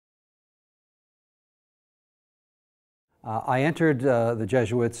I entered the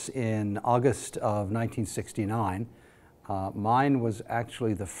Jesuits in August of 1969. Mine was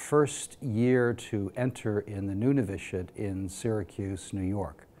actually the first year to enter in the new novitiate in Syracuse, New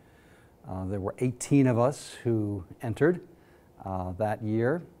York. There were 18 of us who entered that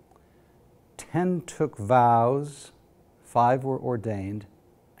year. 10 took vows, 5 were ordained,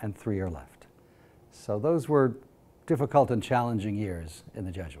 and 3 are left. So those were difficult and challenging years in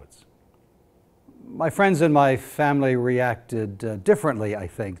the Jesuits. My friends and my family reacted differently, I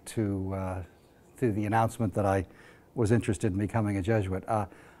think, to the announcement that I was interested in becoming a Jesuit.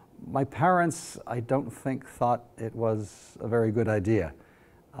 My parents, I don't think, thought it was a very good idea.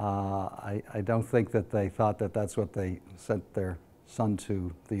 I don't think that they thought that that's what they sent their son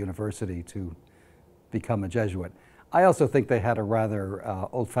to the university to become a Jesuit. I also think they had a rather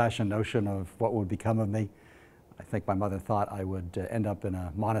old-fashioned notion of what would become of me. I think my mother thought I would end up in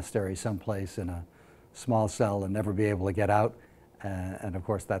a monastery someplace in a small cell and never be able to get out. And of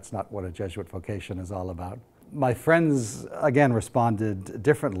course, that's not what a Jesuit vocation is all about. My friends, again, responded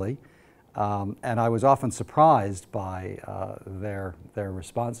differently. And I was often surprised by their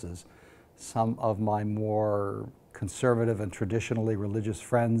responses. Some of my more conservative and traditionally religious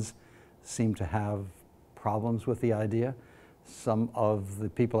friends seemed to have problems with the idea. Some of the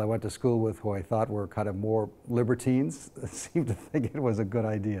people I went to school with who I thought were kind of more libertines seemed to think it was a good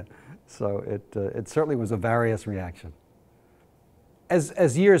idea. So it certainly was a various reaction.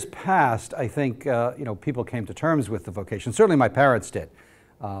 As years passed, I think people came to terms with the vocation. Certainly my parents did.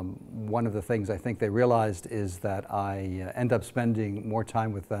 One of the things I think they realized is that I end up spending more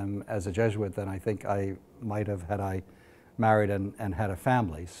time with them as a Jesuit than I think I might have had I married and had a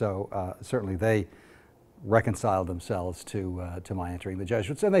family. So certainly they reconciled themselves to my entering the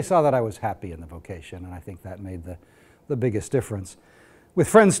Jesuits, and they saw that I was happy in the vocation, and I think that made the biggest difference. With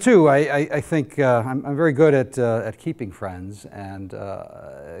friends too, I think I'm very good at keeping friends, and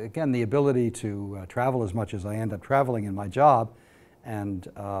again, the ability to travel as much as I end up traveling in my job, and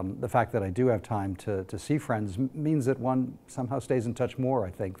the fact that I do have time to see friends means that one somehow stays in touch more,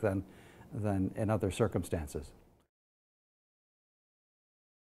 I think, than in other circumstances.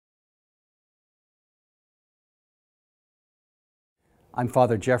 I'm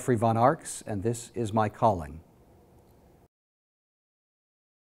Father Jeffrey von Arx, and this is my calling.